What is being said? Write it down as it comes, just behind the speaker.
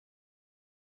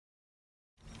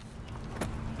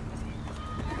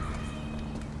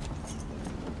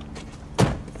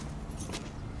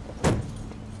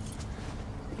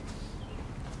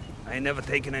I ain't never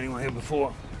taken anyone here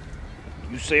before.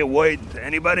 You say a word to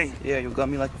anybody? Yeah, you got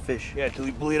me like a fish. Yeah, till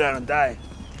you bleed out and die.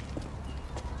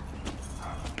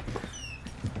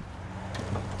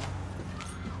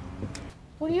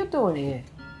 What are you doing here?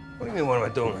 What do you mean, what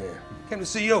am I doing here? Came to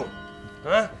see you.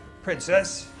 Huh?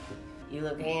 Princess? You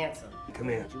look handsome. Come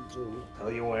here. What you do?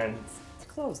 Tell you when. It's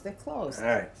closed. They're closed. All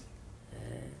right.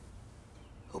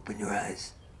 Open your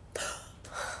eyes.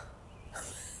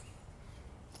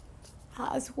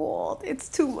 Oswald, it's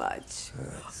too much.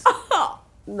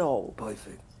 No.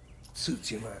 Perfect.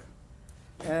 Suits you,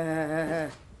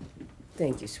 man.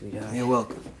 Thank you, sweetheart. You're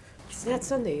welcome. It's not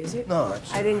Sunday, is it? No,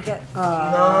 it's... I didn't get...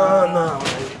 No.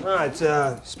 It's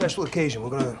a special occasion.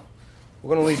 We're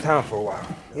gonna leave town for a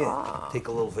while. Yeah. Take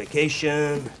a little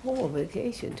vacation. Oh,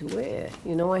 vacation to where?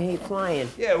 You know I hate flying.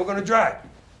 Yeah, we're gonna drive.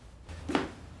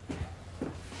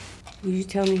 Will you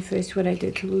tell me first what I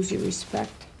did to lose your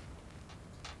respect?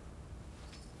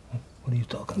 What are you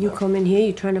talking about? You come in here,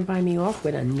 you're trying to buy me off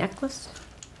with a necklace?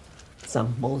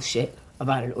 Some bullshit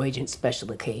about an urgent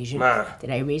special occasion. Ma. Did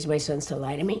I raise my sons to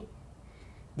lie to me?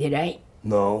 Did I?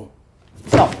 No.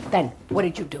 So, then, what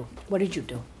did you do? What did you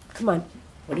do? Come on,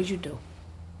 what did you do?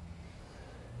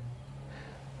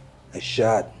 I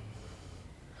shot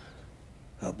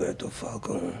Alberto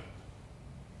Falcone.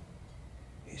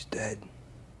 He's dead.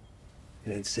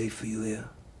 It ain't safe for you here.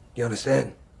 You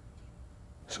understand?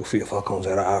 Sofia Falcone's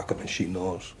at Arkham and she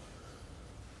knows.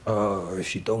 Or if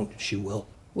she don't, she will.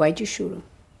 Why'd you shoot him?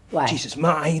 Why? Jesus,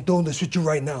 Ma, I ain't doing this with you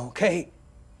right now, okay?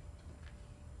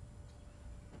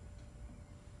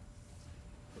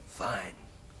 Fine.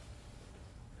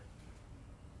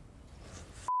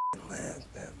 Laugh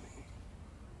at me.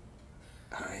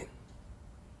 Fine.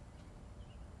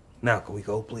 Now, can we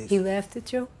go, please? He laughed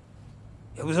at you?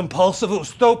 It was impulsive, it was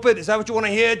stupid. Is that what you want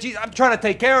to hear? Jeez, I'm trying to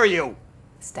take care of you.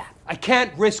 Stop. I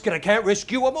can't risk it, I can't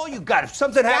risk you. I'm all you got. If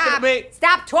something happened to me...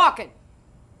 Stop talking!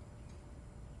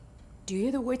 Do you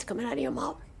hear the words coming out of your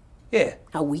mouth? Yeah.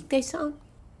 How weak they sound?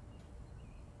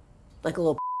 Like a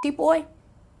little boy?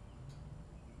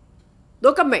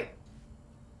 Look at me!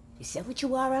 Is that what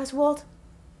you are, Oswald?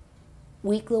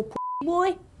 Weak little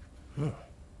boy?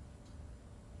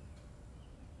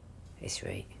 That's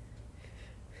right.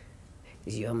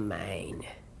 'Cause you're mine.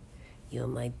 You're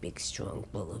my big, strong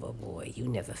bull of a boy. You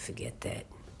never forget that.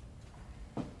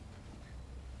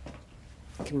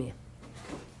 Come here.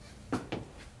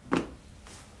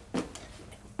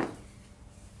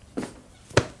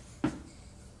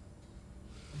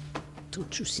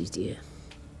 Don't you see, dear?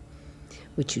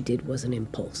 What you did wasn't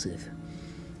impulsive.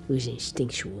 It was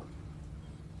instinctual.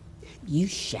 You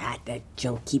shot that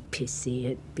junkie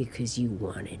pissant because you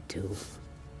wanted to.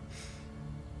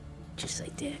 Just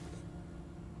like that.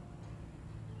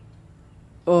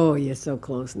 Oh, you're so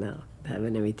close now.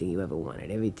 Having everything you ever wanted,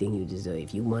 everything you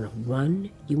deserve. You want to run?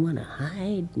 You want to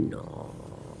hide? No.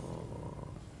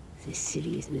 This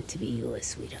city is meant to be yours,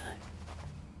 sweetheart.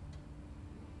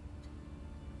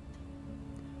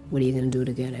 What are you going to do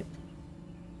to get it?